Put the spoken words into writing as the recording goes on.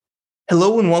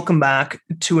Hello and welcome back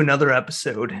to another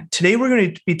episode. Today we're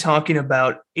going to be talking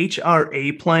about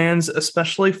HRA plans,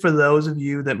 especially for those of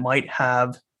you that might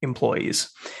have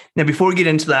employees. Now, before we get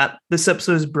into that, this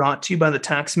episode is brought to you by the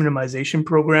Tax Minimization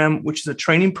Program, which is a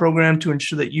training program to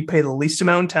ensure that you pay the least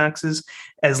amount in taxes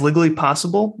as legally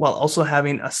possible while also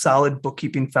having a solid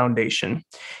bookkeeping foundation.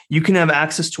 You can have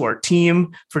access to our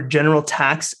team for general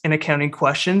tax and accounting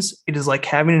questions. It is like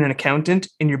having an accountant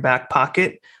in your back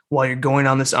pocket while you're going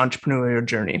on this entrepreneurial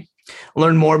journey.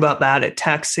 Learn more about that at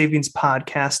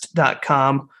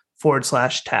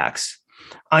taxsavingspodcast.com/tax.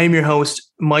 I am your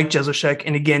host, Mike Jezoshek.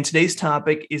 And again, today's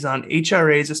topic is on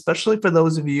HRAs, especially for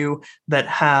those of you that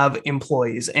have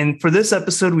employees. And for this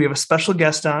episode, we have a special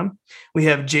guest on. We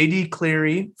have JD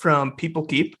Cleary from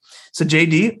PeopleKeep. So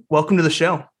JD, welcome to the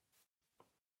show.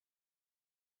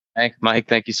 Hey, Mike,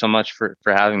 thank you so much for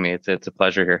having me. It's a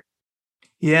pleasure here.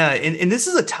 Yeah. And this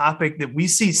is a topic that we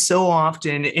see so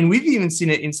often, and we've even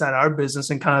seen it inside our business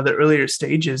in kind of the earlier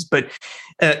stages. But,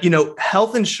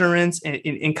 health insurance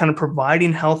and kind of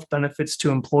providing health benefits to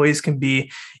employees can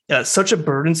be such a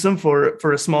burdensome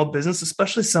for a small business,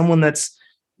 especially someone that's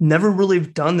never really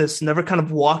done this, never kind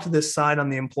of walked this side on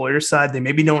the employer side. They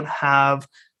maybe don't have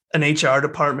an HR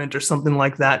department or something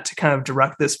like that to kind of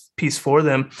direct this piece for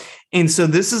them. And so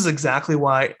this is exactly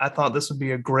why I thought this would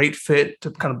be a great fit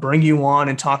to kind of bring you on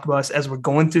and talk about us as we're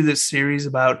going through this series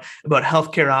about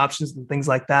healthcare options and things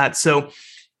like that. So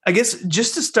I guess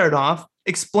just to start off,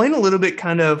 explain a little bit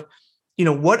kind of,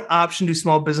 what option do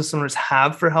small business owners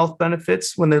have for health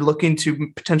benefits when they're looking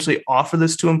to potentially offer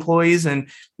this to employees? And,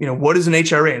 what is an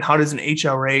HRA and how does an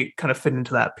HRA kind of fit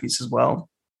into that piece as well?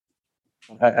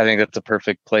 I think that's a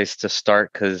perfect place to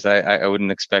start because I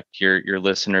wouldn't expect your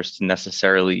listeners to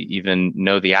necessarily even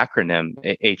know the acronym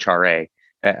HRA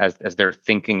as they're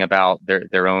thinking about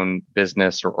their own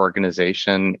business or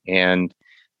organization. And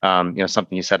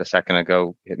something you said a second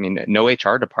ago, I mean, no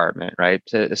HR department, right?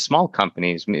 Small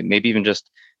companies, maybe even just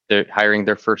they're hiring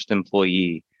their first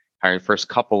employee, hiring first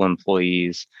couple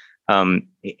employees.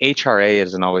 HRA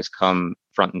hasn't always come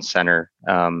front and center.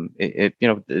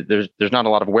 There's not a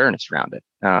lot of awareness around it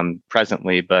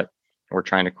presently, but we're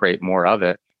trying to create more of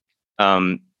it.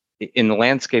 In the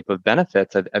landscape of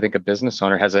benefits, I think a business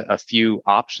owner has a few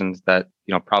options that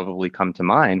probably come to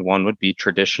mind. One would be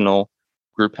traditional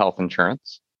group health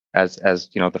insurance as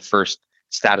the first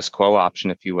status quo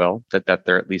option, if you will, that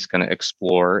they're at least going to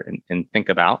explore and think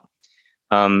about.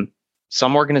 Some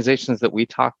organizations that we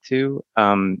talk to,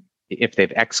 if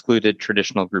they've excluded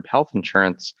traditional group health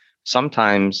insurance,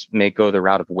 sometimes may go the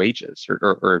route of wages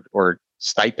or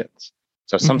stipends.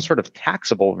 So some sort of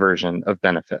taxable version of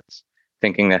benefits,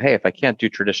 thinking that, hey, if I can't do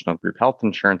traditional group health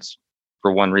insurance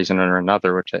for one reason or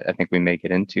another, which I think we may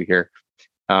get into here,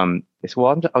 they say,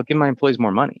 well, I'll give my employees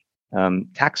more money,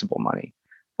 taxable money.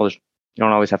 Well, you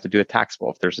don't always have to do it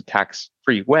taxable. If there's a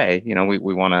tax-free way,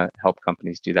 we want to help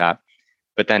companies do that.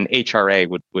 But then HRA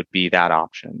would be that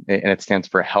option, and it stands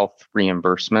for a health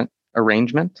reimbursement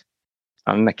arrangement,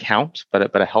 not an account,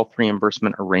 but a health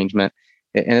reimbursement arrangement.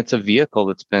 And it's a vehicle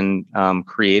that's been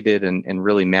created and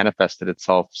really manifested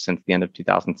itself since the end of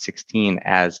 2016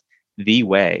 as the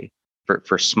way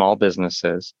for small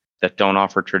businesses that don't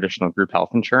offer traditional group health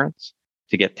insurance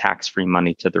to get tax-free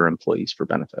money to their employees for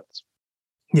benefits.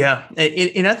 Yeah.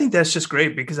 And I think that's just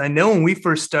great because I know when we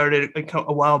first started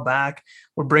a while back,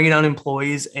 we're bringing on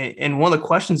employees. And one of the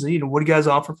questions is, what do you guys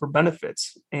offer for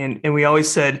benefits? And we always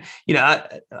said,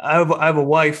 I have a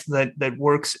wife that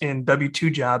works in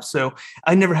W-2 jobs. So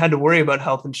I never had to worry about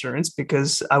health insurance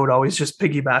because I would always just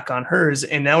piggyback on hers.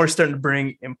 And now we're starting to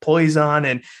bring employees on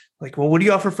and like, well, what do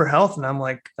you offer for health? And I'm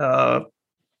like,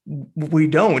 we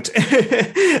don't.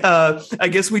 I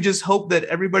guess we just hope that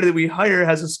everybody that we hire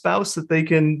has a spouse that they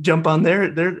can jump on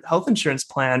their health insurance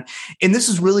plan. And this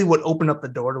is really what opened up the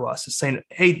door to us, is saying,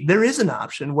 hey, there is an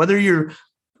option, whether you're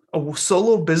a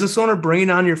solo business owner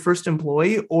bringing on your first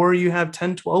employee, or you have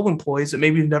 10, 12 employees that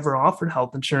maybe you've never offered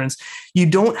health insurance. You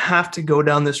don't have to go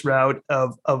down this route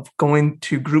of going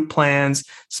to group plans,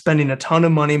 spending a ton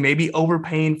of money, maybe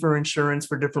overpaying for insurance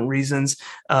for different reasons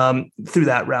through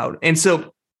that route. And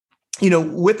so,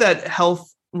 with that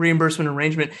health reimbursement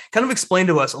arrangement, kind of explain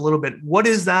to us a little bit, what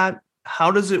is that? How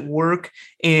does it work?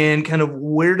 And kind of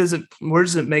where does it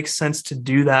make sense to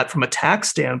do that from a tax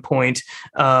standpoint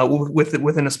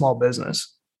within a small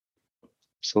business?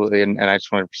 Absolutely. And I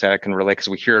just want to say I can relate because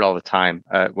we hear it all the time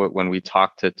when we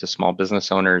talk to small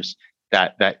business owners,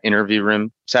 that interview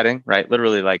room setting, right?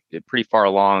 Literally like pretty far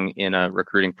along in a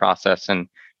recruiting process, and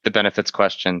the benefits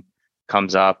question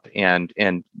comes up, and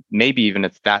maybe even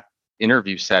it's that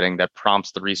interview setting that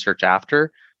prompts the research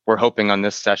after, we're hoping on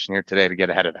this session here today to get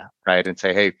ahead of that, right? And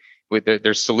say, hey,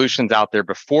 there's solutions out there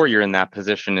before you're in that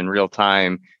position in real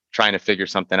time, trying to figure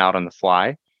something out on the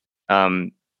fly.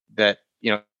 That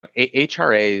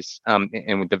HRAs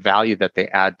and with the value that they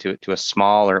add to a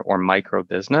small or micro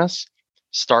business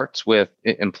starts with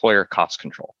employer cost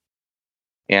control.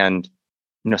 And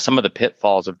some of the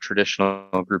pitfalls of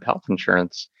traditional group health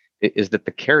insurance is that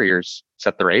the carriers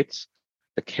set the rates.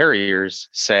 The carriers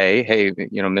say, hey,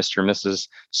 Mr. and Mrs.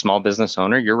 Small Business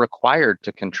Owner, you're required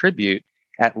to contribute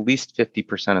at least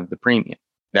 50% of the premium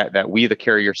that we, the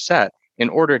carrier, set in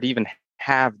order to even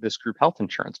have this group health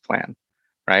insurance plan,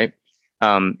 right?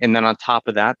 And then on top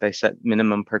of that, they set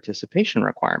minimum participation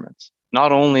requirements.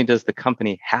 Not only does the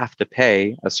company have to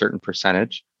pay a certain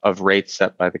percentage of rates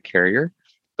set by the carrier,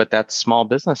 but that small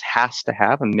business has to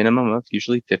have a minimum of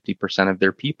usually 50% of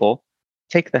their people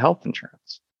take the health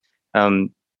insurance.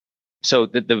 So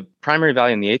the primary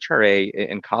value in the HRA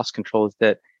and cost control is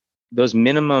that those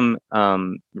minimum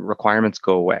requirements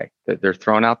go away. They're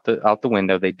thrown out the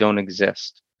window. They don't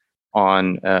exist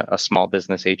on a small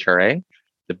business HRA.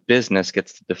 The business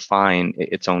gets to define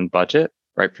its own budget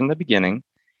right from the beginning.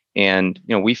 And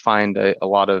we find a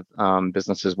lot of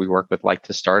businesses we work with like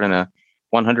to start in a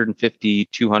 $150, $200,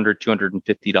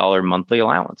 $250 monthly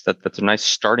allowance. That's a nice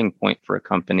starting point for a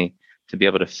company to be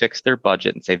able to fix their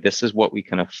budget and say, this is what we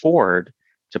can afford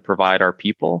to provide our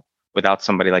people without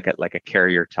somebody like a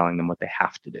carrier telling them what they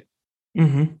have to do.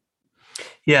 Mm-hmm.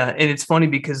 Yeah. And it's funny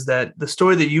because the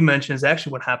story that you mentioned is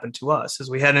actually what happened to us. Is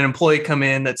we had an employee come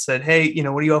in that said, hey,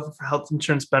 what do you offer for health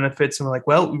insurance benefits? And we're like,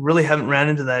 well, we really haven't ran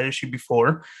into that issue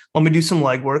before. Let me do some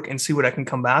legwork and see what I can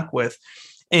come back with.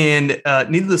 And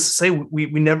needless to say, we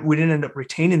didn't end up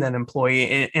retaining that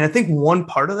employee. And I think one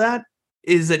part of that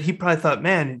is that he probably thought,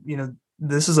 man,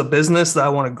 this is a business that I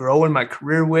want to grow in my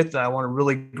career with, that I want to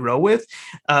really grow with,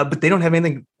 but they don't have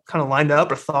anything kind of lined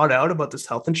up or thought out about this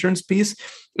health insurance piece.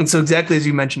 And so exactly as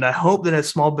you mentioned, I hope that as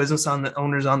small business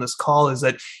owners on this call is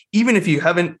that even if you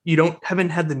haven't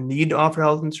had the need to offer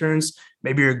health insurance,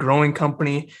 maybe you're a growing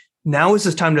company, now is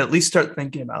the time to at least start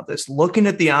thinking about this, looking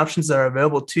at the options that are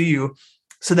available to you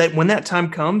so that when that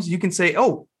time comes, you can say,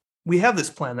 oh, we have this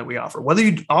plan that we offer. Whether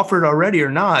you offer it already or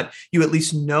not, you at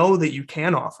least know that you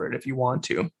can offer it if you want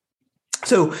to.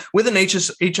 So with an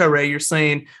HRA, you're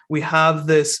saying we have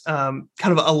this kind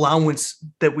of allowance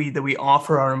that we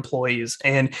offer our employees.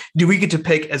 And do we get to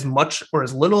pick as much or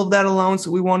as little of that allowance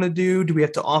that we want to do? Do we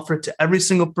have to offer it to every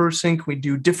single person? Can we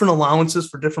do different allowances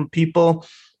for different people?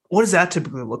 What does that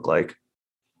typically look like?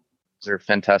 Those are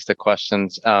fantastic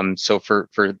questions. So for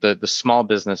the small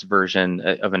business version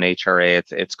of an HRA,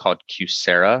 it's called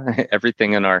QSEHRA.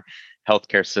 Everything in our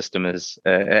healthcare system is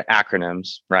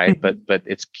acronyms, right? But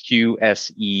it's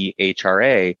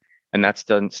QSEHRA, and that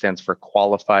stands for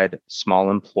Qualified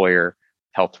Small Employer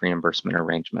Health Reimbursement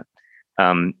Arrangement.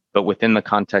 But within the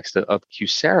context of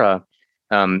QSEHRA,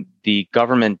 the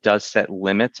government does set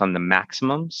limits on the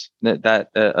maximums that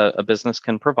a business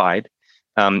can provide.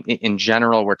 In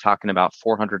general, we're talking about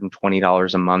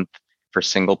 $420 a month for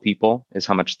single people is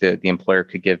how much the employer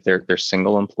could give their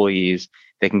single employees.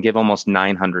 They can give almost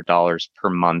 $900 per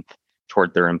month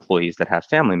toward their employees that have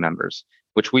family members,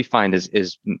 which we find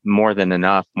is more than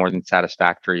enough, more than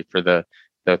satisfactory for the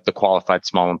qualified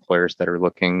small employers that are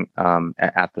looking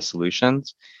at the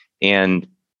solutions. And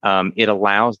it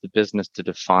allows the business to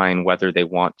define whether they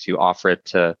want to offer it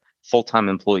to full-time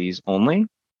employees only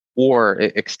or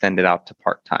extend it out to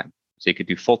part-time. So you could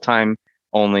do full-time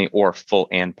only or full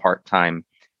and part-time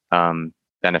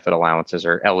benefit allowances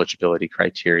or eligibility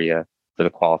criteria for the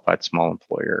qualified small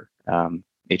employer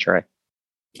HRA.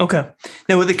 Okay.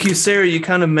 Now with the QSEHRA, you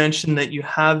kind of mentioned that you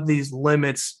have these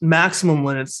limits, maximum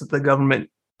limits that the government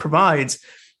provides,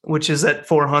 which is at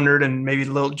 400 and maybe a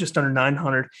little just under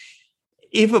 900.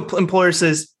 If an employer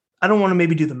says, I don't want to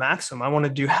maybe do the maximum, I want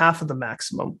to do half of the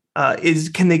maximum,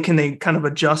 can they kind of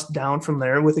adjust down from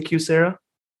there with the QSEHRA?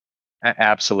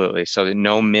 Absolutely. So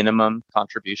no minimum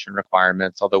contribution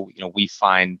requirements, although we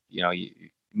find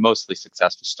mostly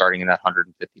successful starting in that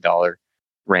 $150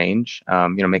 range,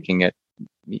 making it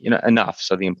enough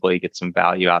so the employee gets some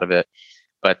value out of it.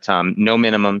 But no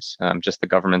minimums, just the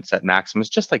government set maximums,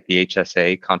 just like the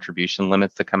HSA contribution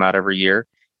limits that come out every year.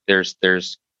 There's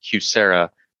QSEHRA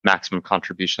maximum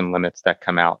contribution limits that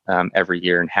come out every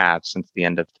year and have since the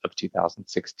end of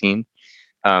 2016.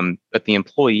 But the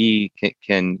employee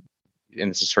can,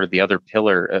 and this is sort of the other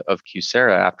pillar of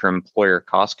QSEHRA after employer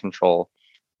cost control,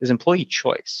 is employee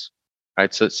choice,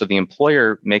 right? So the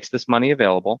employer makes this money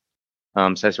available,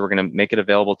 says we're going to make it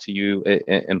available to you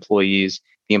employees.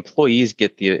 The employees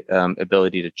get the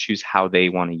ability to choose how they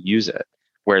want to use it,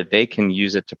 where they can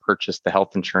use it to purchase the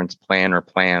health insurance plan or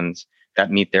plans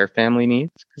that meet their family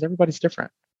needs, because everybody's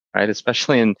different, right?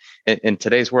 Especially in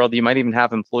today's world, you might even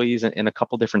have employees in a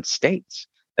couple different states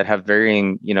that have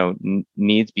varying,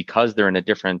 needs because they're in a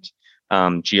different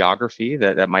geography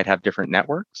that might have different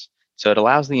networks. So it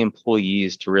allows the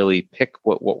employees to really pick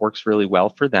what works really well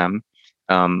for them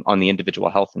on the individual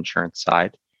health insurance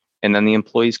side. And then the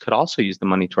employees could also use the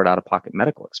money toward out-of-pocket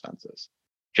medical expenses,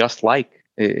 just like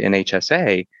in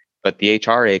HSA, but the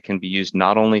HRA can be used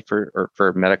not only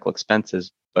for medical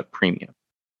expenses, but premium.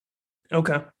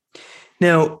 Okay.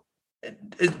 Now,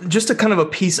 just a kind of a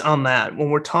piece on that.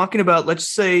 When we're talking about, let's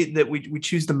say that we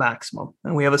choose the maximum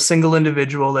and we have a single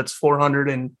individual that's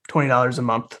 $420 a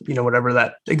month, whatever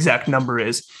that exact number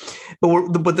is,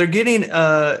 but they're getting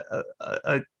a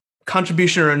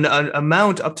contribution or an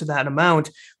amount up to that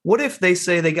amount. What if they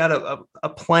say they got a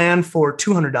plan for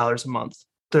 $200 a month?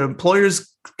 The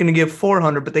employer's going to give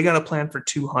 $400, but they got a plan for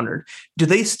 $200. Do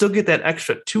they still get that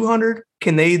extra $200?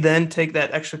 Can they then take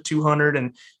that extra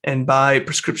 $200 and buy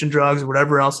prescription drugs or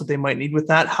whatever else that they might need with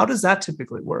that? How does that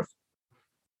typically work?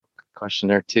 Question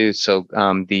there too. So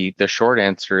the short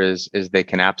answer is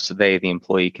the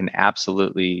employee can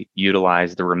absolutely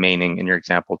utilize the remaining, in your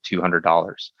example,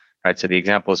 $200. Right. So the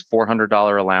example is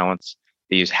 $400 allowance.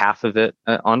 They use half of it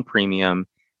on premium.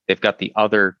 They've got the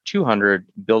other 200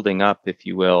 building up, if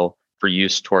you will, for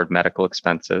use toward medical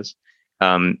expenses.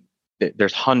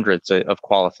 There's hundreds of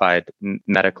qualified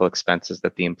medical expenses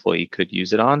that the employee could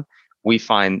use it on. We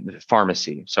find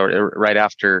pharmacy. So right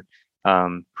after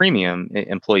premium,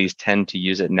 employees tend to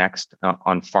use it next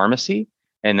on pharmacy,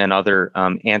 and then other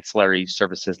ancillary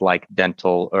services like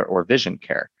dental or vision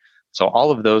care. So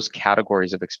all of those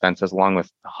categories of expenses, along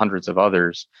with hundreds of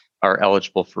others, are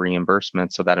eligible for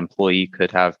reimbursement. So that employee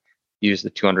could have used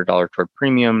the $200 toward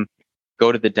premium,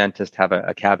 go to the dentist, have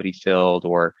a cavity filled,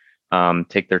 or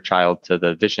take their child to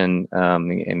the vision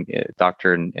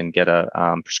doctor and get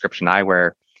a prescription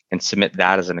eyewear and submit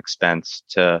that as an expense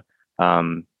to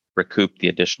recoup the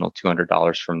additional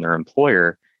 $200 from their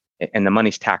employer. And the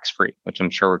money's tax-free, which I'm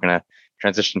sure we're going to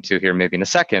transition to here maybe in a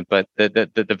second. But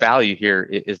the value here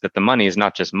is that the money is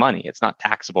not just money. It's not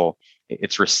taxable.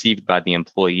 It's received by the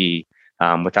employee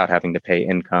without having to pay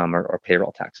income or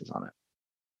payroll taxes on it.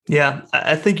 Yeah,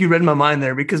 I think you read my mind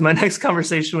there, because my next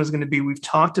conversation was going to be, we've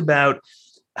talked about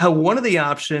how one of the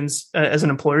options as an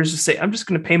employer is to say, I'm just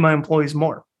going to pay my employees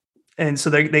more. And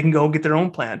so they can go get their own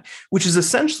plan, which is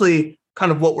essentially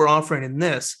kind of what we're offering in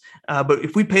this. But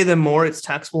if we pay them more, it's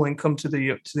taxable income to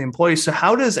the employees. So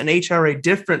how does an HRA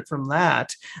different from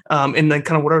that? And then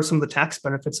kind of what are some of the tax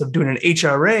benefits of doing an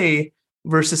HRA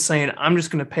versus saying, I'm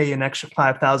just going to pay an extra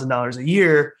 $5,000 a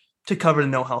year to cover the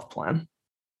no health plan?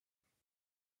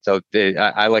 So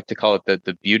I like to call it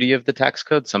the beauty of the tax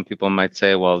code. Some people might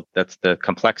say, well, that's the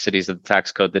complexities of the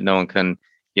tax code that no one can,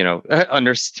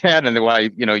 understand, and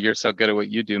why, you're so good at what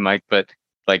you do, Mike. But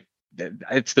like,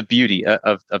 it's the beauty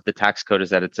of the tax code is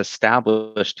that it's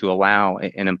established to allow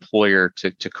an employer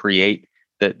to create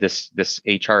this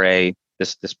HRA,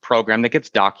 this program that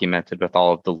gets documented with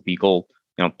all of the legal,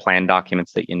 plan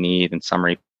documents that you need and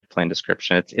summary plan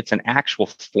description. It's an actual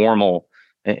formal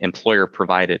employer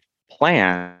provided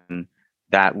plan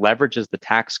that leverages the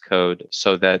tax code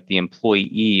so that the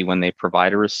employee, when they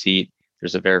provide a receipt,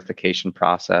 there's a verification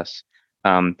process.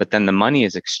 But then the money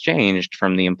is exchanged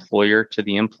from the employer to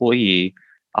the employee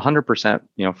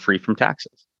 100%, free from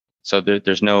taxes. So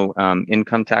there's no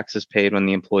income taxes paid when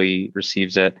the employee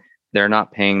receives it. They're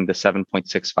not paying the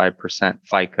 7.65%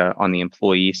 FICA on the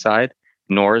employee side,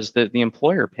 nor is the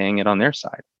employer paying it on their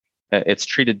side. It's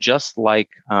treated just like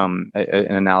an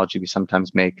analogy we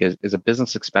sometimes make is a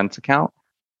business expense account,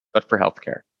 but for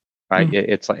healthcare, right?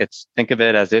 Mm-hmm. It's think of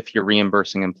it as if you're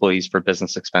reimbursing employees for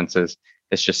business expenses.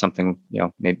 It's just something,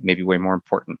 maybe way more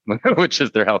important, which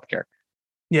is their healthcare.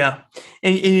 Yeah.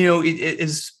 And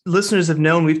as listeners have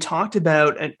known, we've talked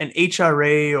about an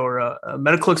HRA or a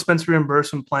medical expense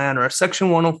reimbursement plan or a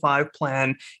Section 105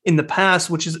 plan in the past,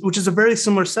 which is a very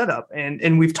similar setup.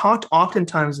 And we've talked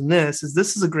oftentimes in this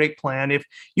is a great plan if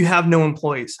you have no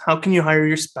employees. How can you hire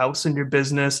your spouse in your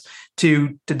business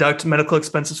to deduct medical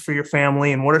expenses for your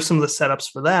family? And what are some of the setups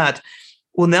for that?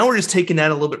 Well, now we're just taking that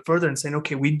a little bit further and saying,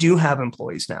 okay, we do have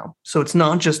employees now. So it's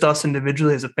not just us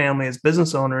individually as a family, as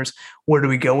business owners. Where do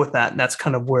we go with that? And that's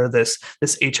kind of where this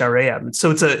HRA happens.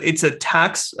 So it's a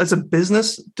tax as a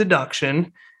business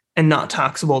deduction and not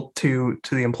taxable to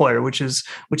the employer, which is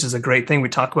a great thing. We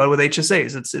talk about it with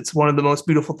HSAs. It's one of the most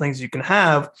beautiful things you can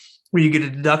have, where you get a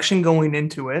deduction going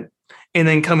into it, and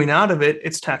then coming out of it,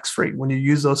 it's tax free. When you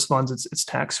use those funds, it's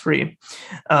tax free.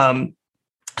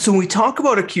 So when we talk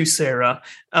about a QSARA,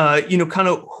 kind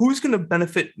of who's going to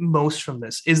benefit most from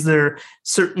this? Is there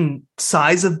certain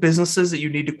size of businesses that you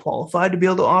need to qualify to be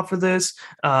able to offer this?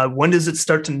 When does it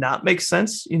start to not make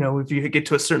sense? If you get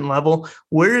to a certain level,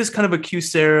 where is kind of a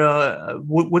QSARA?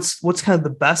 What's kind of the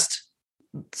best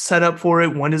setup for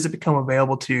it? When does it become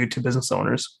available to business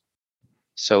owners?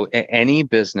 So any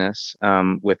business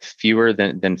with fewer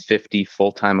than 50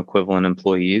 full-time equivalent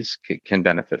employees can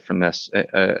benefit from this,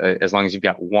 as long as you've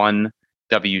got one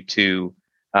W-2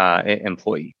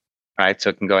 employee, right? So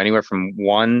it can go anywhere from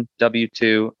one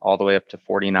W-2 all the way up to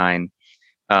 49.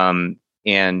 And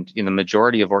the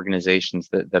majority of organizations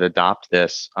that adopt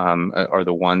this are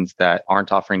the ones that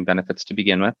aren't offering benefits to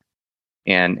begin with,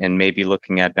 and maybe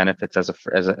looking at benefits as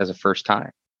a first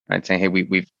time, right? Saying, hey,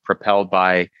 we've propelled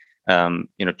by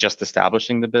just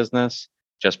establishing the business,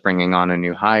 just bringing on a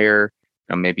new hire.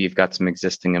 Maybe you've got some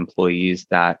existing employees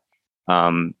that,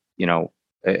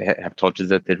 have told you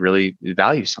that they'd really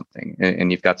value something, and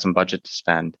you've got some budget to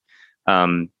spend.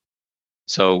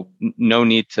 So no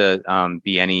need to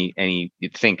be any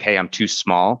think, hey, I'm too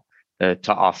small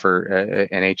to offer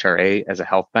an HRA as a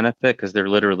health benefit, because there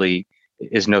literally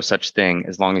is no such thing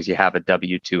as long as you have a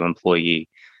W-2 employee.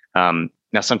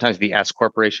 Now, sometimes the S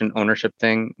corporation ownership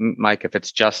thing, Mike, if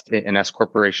it's just an S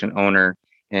corporation owner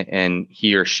and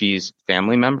he or she's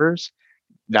family members,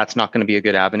 that's not going to be a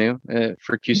good avenue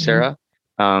for QSARA,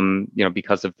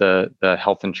 because of the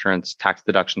health insurance tax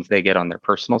deductions they get on their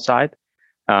personal side.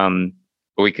 But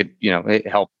we could,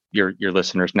 help your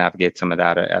listeners navigate some of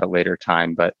that at a later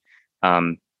time. But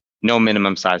no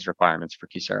minimum size requirements for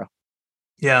QSARA.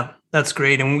 Yeah, that's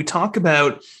great. And when we talk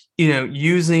about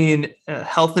using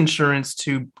health insurance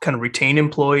to kind of retain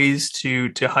employees,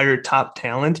 to hire top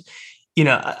talent,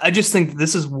 I just think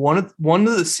this is one of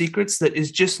the secrets that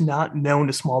is just not known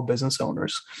to small business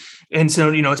owners. And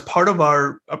so, as part of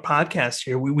our podcast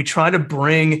here, we try to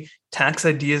bring tax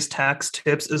ideas, tax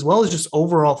tips, as well as just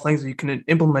overall things that you can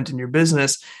implement in your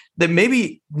business that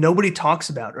maybe nobody talks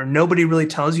about or nobody really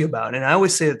tells you about. And I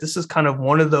always say that this is kind of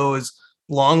one of those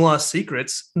long lost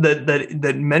secrets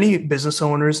that many business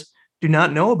owners do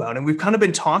not know about. And we've kind of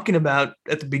been talking about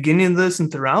at the beginning of this and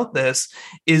throughout this,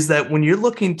 is that when you're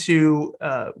looking to,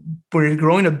 when you're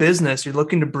growing a business, you're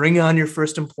looking to bring on your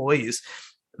first employees.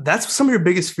 That's some of your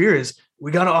biggest fears.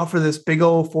 We got to offer this big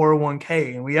old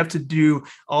 401k, and we have to do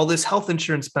all this health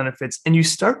insurance benefits. And you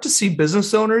start to see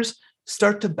business owners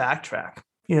start to backtrack,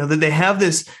 that they have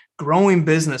this growing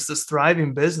business, this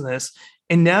thriving business.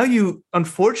 And now you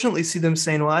unfortunately see them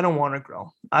saying, well, I don't want to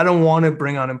grow. I don't want to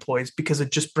bring on employees because it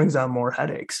just brings on more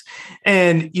headaches.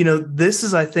 And, this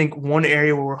is, I think, one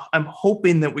area where I'm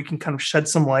hoping that we can kind of shed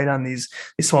some light on these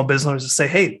small business owners to say,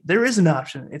 hey, there is an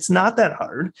option. It's not that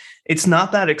hard. It's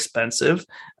not that expensive.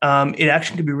 It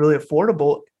actually can be really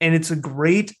affordable. And it's a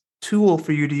great tool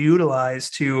for you to utilize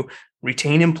to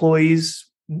retain employees,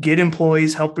 get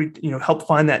employees, help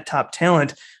find that top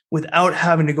talent, without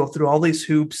having to go through all these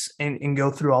hoops and go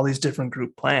through all these different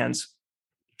group plans.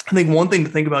 I think one thing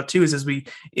to think about too is as we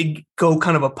go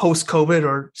kind of a post-COVID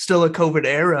or still a COVID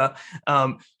era,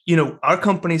 our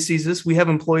company sees this. We have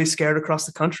employees scattered across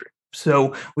the country.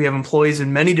 So we have employees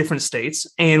in many different states.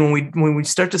 And when we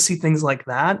start to see things like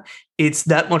that, it's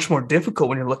that much more difficult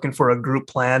when you're looking for a group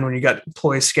plan, when you got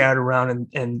employees scattered around,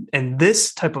 and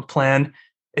this type of plan,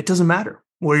 it doesn't matter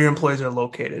where your employees are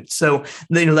located. So,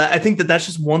 I think that's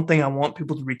just one thing I want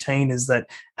people to retain, is that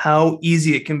how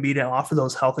easy it can be to offer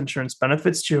those health insurance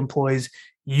benefits to your employees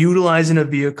utilizing a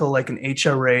vehicle like an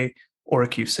HRA or a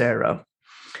QSARA.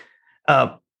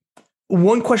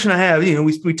 One question I have,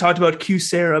 we talked about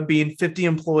QSARA being 50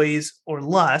 employees or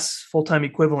less, full-time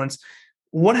equivalents.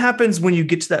 What happens when you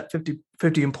get to that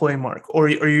 50 employee mark, or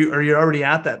you're already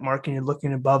at that mark and you're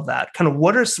looking above that? Kind of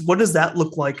what does that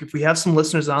look like if we have some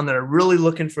listeners on that are really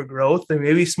looking for growth? They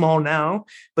may be small now,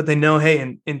 but they know,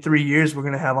 hey, in 3 years, we're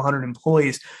going to have 100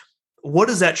 employees. What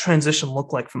does that transition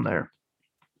look like from there?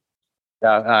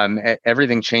 Yeah,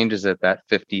 everything changes at that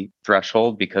 50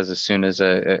 threshold, because as soon as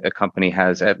a company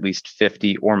has at least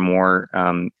 50 or more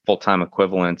full-time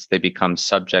equivalents, they become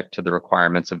subject to the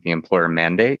requirements of the employer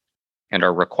mandate and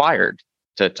are required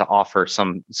to offer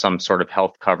some sort of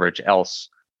health coverage, else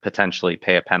potentially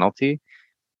pay a penalty.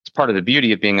 It's part of the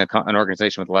beauty of being an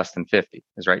organization with less than 50,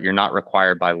 is right. You're not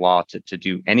required by law to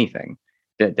do anything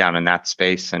down in that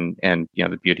space. And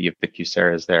the beauty of the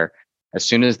QSARA is there. As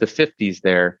soon as the 50 is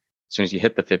there, as soon as you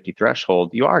hit the 50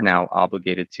 threshold, you are now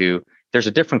obligated to, there's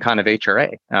a different kind of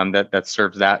HRA that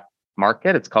serves that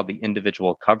market. It's called the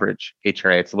individual coverage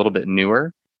HRA. It's a little bit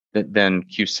newer than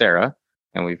QSARA.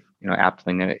 And we've,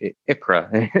 aptly named it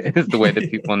ICHRA is the way that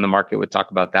people in the market would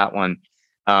talk about that one.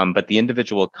 But the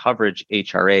individual coverage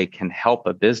HRA can help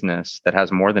a business that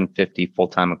has more than 50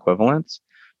 full-time equivalents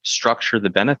structure the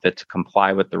benefit to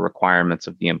comply with the requirements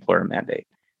of the employer mandate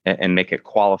and make it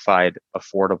qualified,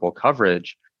 affordable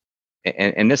coverage.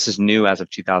 And this is new as of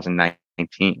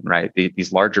 2019, right?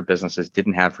 These larger businesses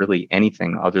didn't have really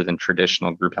anything other than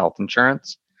traditional group health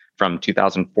insurance from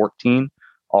 2014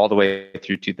 all the way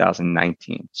through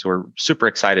 2019. So we're super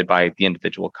excited by the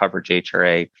individual coverage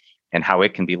HRA and how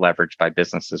it can be leveraged by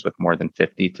businesses with more than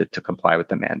 50 to comply with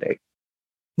the mandate.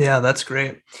 Yeah, that's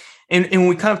great. And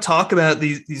we kind of talk about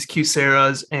these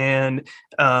QSERAs and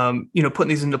putting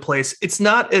these into place. It's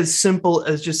not as simple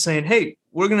as just saying, hey,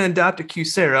 we're going to adopt a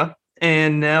QSERA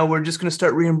and now we're just going to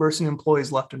start reimbursing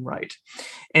employees left and right.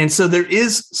 And so there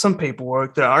is some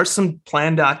paperwork. There are some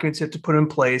plan documents you have to put in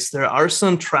place. There are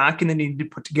some tracking that need to be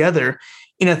put together.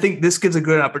 And I think this gives a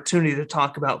good opportunity to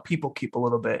talk about PeopleKeep a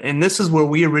little bit. And this is where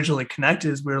we originally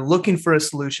connected, is we were looking for a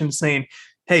solution saying,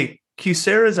 hey,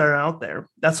 QSERAs are out there.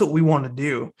 That's what we want to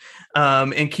do.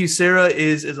 And QSERA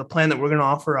is a plan that we're going to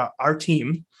offer our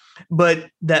team. But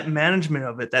that management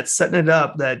of it, that setting it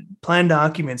up, that plan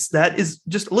documents, that is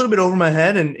just a little bit over my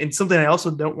head and something I also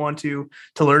don't want to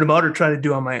learn about or try to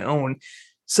do on my own.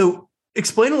 So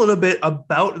explain a little bit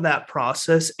about that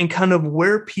process and kind of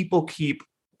where PeopleKeep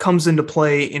comes into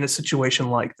play in a situation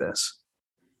like this.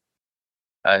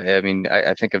 I mean,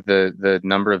 I think of the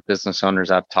number of business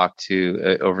owners I've talked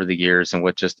to over the years, and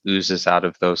what just oozes out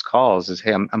of those calls is,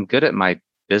 hey, I'm good at my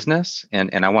business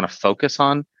and I want to focus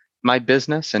on my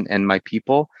business and my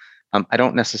people. I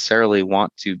don't necessarily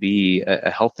want to be a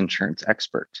health insurance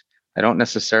expert. I don't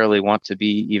necessarily want to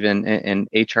be even an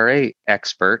HRA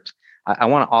expert. I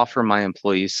want to offer my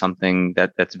employees something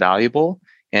that's valuable.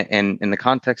 And in the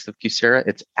context of QSERA,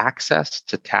 it's access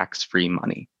to tax-free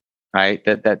money, right?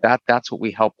 That's what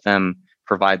we help them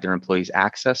provide their employees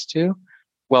access to.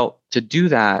 Well, to do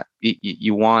that,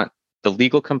 you want the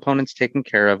legal components taken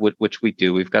care of, which we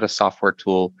do. We've got a software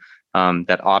tool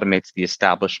that automates the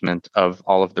establishment of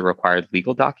all of the required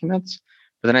legal documents.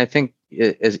 But then I think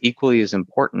as equally as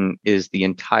important is the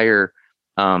entire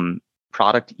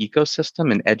product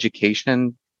ecosystem and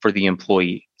education for the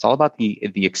employee. It's all about the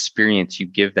experience you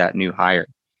give that new hire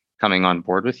coming on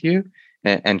board with you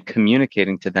and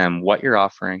communicating to them what you're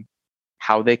offering,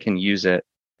 how they can use it,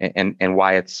 and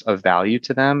why it's of value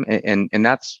to them. And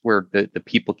that's where the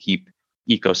PeopleKeep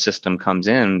ecosystem comes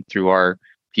in through our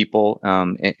people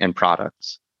and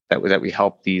products that we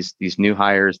help these new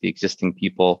hires, the existing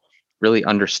people, really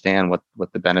understand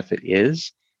what the benefit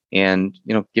is, and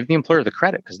give the employer the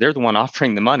credit because they're the one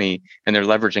offering the money and they're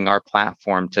leveraging our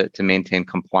platform to maintain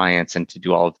compliance and to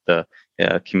do all of the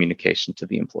communication to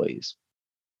the employees.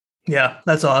 Yeah,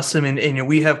 that's awesome. And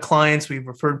we have clients, we've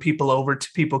referred people over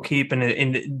to PeopleKeep,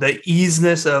 and the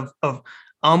easiness of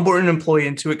onboarding an employee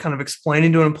into it, kind of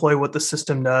explaining to an employee what the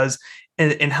system does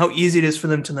and how easy it is for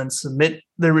them to then submit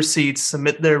their receipts,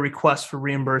 submit their request for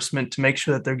reimbursement to make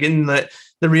sure that they're getting the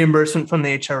reimbursement from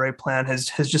the HRA plan has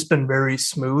just been very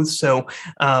smooth. So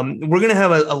we're going to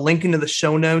have a link into the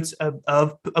show notes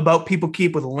about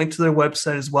PeopleKeep with a link to their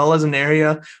website, as well as an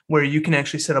area where you can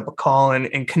actually set up a call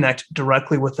and connect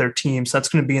directly with their team. So that's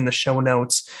going to be in the show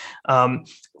notes.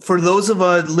 For those of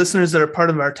listeners that are part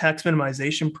of our tax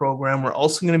minimization program, we're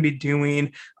also going to be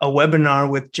doing a webinar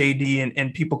with JD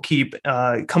and PeopleKeep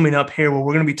coming up here, where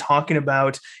we're going to be talking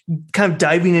about kind of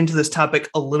diving into this topic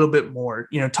a little bit more,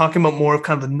 talking about more of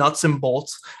kind of the nuts and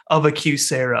bolts of a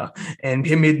QSERA and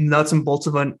maybe nuts and bolts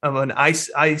of an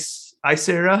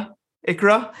ICERA.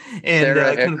 ICRA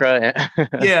and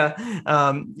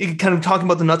kind of talking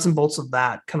about the nuts and bolts of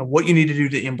that, kind of what you need to do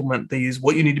to implement these,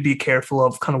 what you need to be careful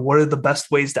of, kind of what are the best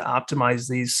ways to optimize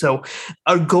these. So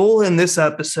our goal in this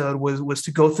episode was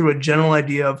to go through a general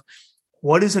idea of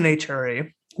what is an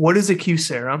HRA, what is a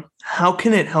QSERA, how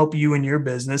can it help you in your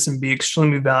business and be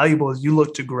extremely valuable as you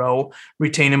look to grow,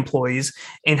 retain employees,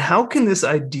 and how can this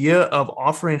idea of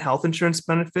offering health insurance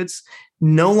benefits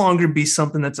no longer be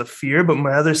something that's a fear, but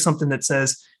rather something that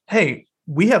says, hey,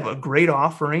 we have a great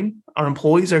offering. Our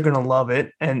employees are going to love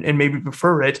it and maybe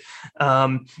prefer it.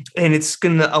 And it's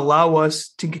going to allow us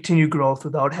to continue growth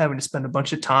without having to spend a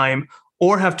bunch of time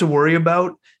or have to worry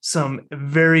about some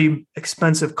very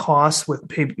expensive costs with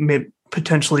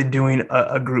potentially doing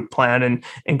a group plan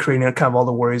and creating kind of all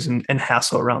the worries and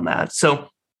hassle around that. So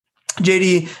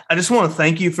JD, I just want to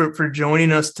thank you for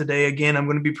joining us today. Again, I'm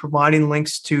going to be providing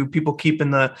links to people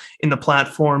keeping in the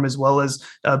platform, as well as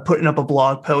putting up a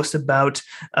blog post about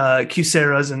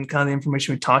QSERAs and kind of the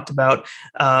information we talked about.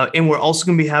 And we're also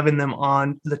going to be having them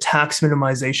on the tax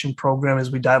minimization program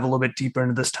as we dive a little bit deeper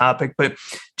into this topic. But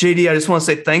JD, I just want to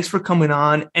say thanks for coming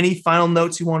on. Any final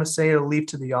notes you want to say or leave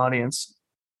to the audience?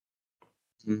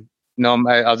 No,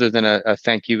 other than a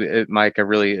thank you, Mike. I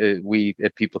really, we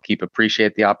at People Keep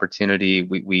appreciate the opportunity.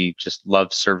 We just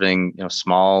love serving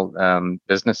small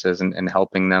businesses and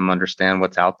helping them understand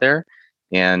what's out there,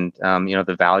 and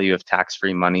the value of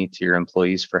tax-free money to your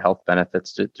employees for health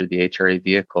benefits through the HRA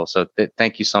vehicle. So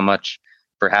thank you so much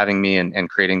for having me and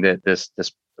creating this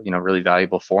really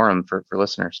valuable forum for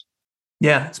listeners.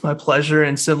 Yeah, it's my pleasure.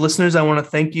 And so, listeners, I want to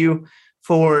thank you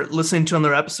for listening to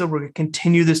another episode. We're going to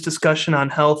continue this discussion on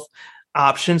health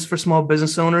options for small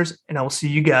business owners, and I will see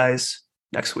you guys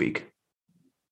next week.